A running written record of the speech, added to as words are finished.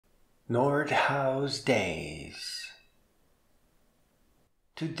Nordhouse Days.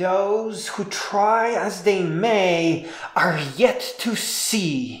 To those who try as they may are yet to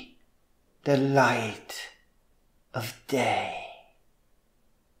see the light of day.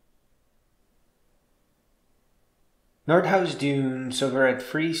 Nordhouse Dunes over at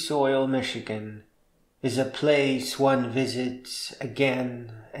Free Soil, Michigan is a place one visits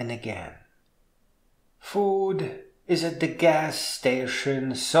again and again. Food is at the gas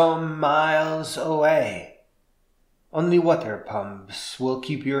station some miles away. Only water pumps will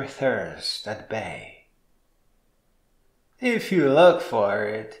keep your thirst at bay. If you look for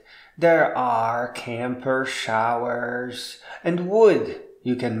it, there are camper showers and wood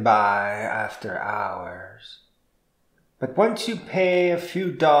you can buy after hours. But once you pay a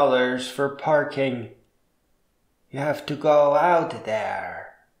few dollars for parking, you have to go out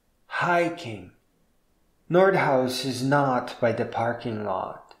there, hiking. Nordhouse is not by the parking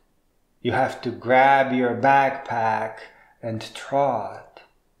lot. You have to grab your backpack and trot.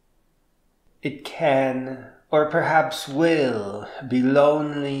 It can, or perhaps will, be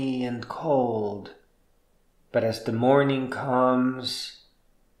lonely and cold. But as the morning comes,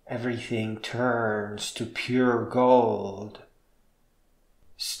 everything turns to pure gold.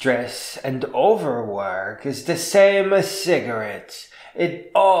 Stress and overwork is the same as cigarettes.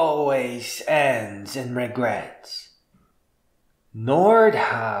 It always ends in regrets.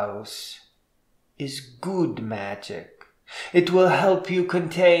 Nordhouse is good magic. It will help you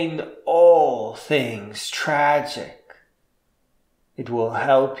contain all things tragic. It will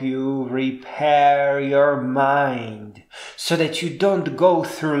help you repair your mind so that you don't go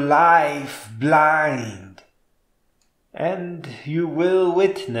through life blind. And you will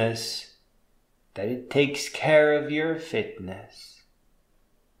witness that it takes care of your fitness.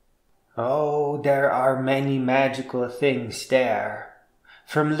 Oh, there are many magical things there,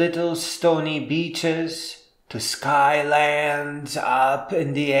 from little stony beaches to skylands up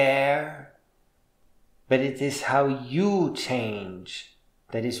in the air. But it is how you change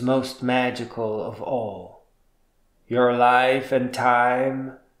that is most magical of all. Your life and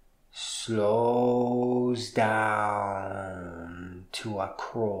time slows down to a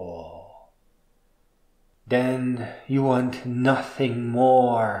crawl. Then you want nothing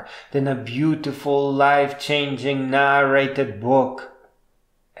more than a beautiful, life-changing narrated book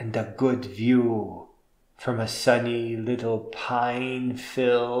and a good view from a sunny little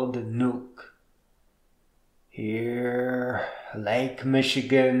pine-filled nook. Here, Lake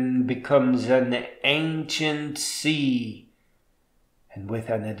Michigan becomes an ancient sea, and with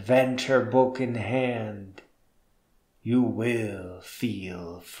an adventure book in hand, you will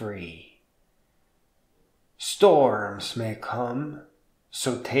feel free. Storms may come,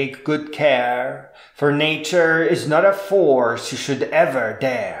 so take good care, for nature is not a force you should ever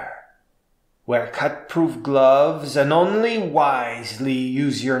dare. Wear cut-proof gloves and only wisely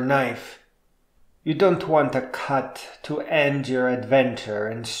use your knife. You don't want a cut to end your adventure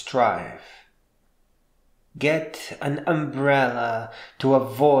and strife. Get an umbrella to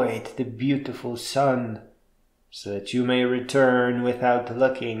avoid the beautiful sun, so that you may return without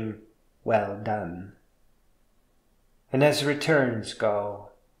looking well done. And as returns go,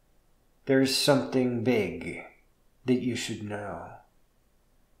 there is something big that you should know.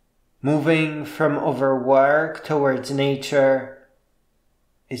 Moving from overwork towards nature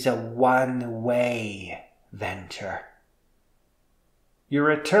is a one-way venture. You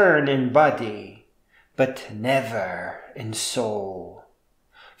return in body, but never in soul,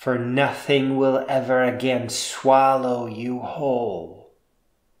 for nothing will ever again swallow you whole.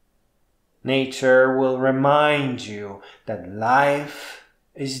 Nature will remind you that life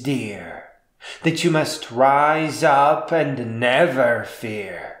is dear, that you must rise up and never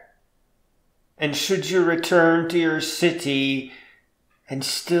fear. And should you return to your city and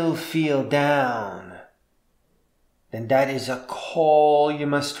still feel down, then that is a call you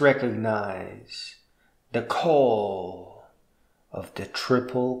must recognize, the call of the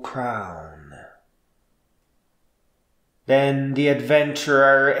Triple Crown. Then the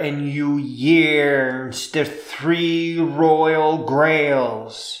adventurer in you yearns the 3 royal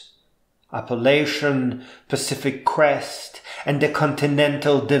grails, Appalachian, Pacific Crest, and the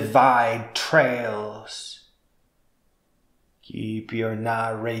Continental Divide trails. Keep your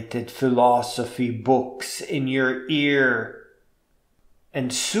narrated philosophy books in your ear,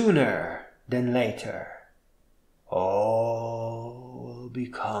 and sooner than later, all will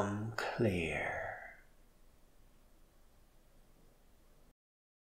become clear.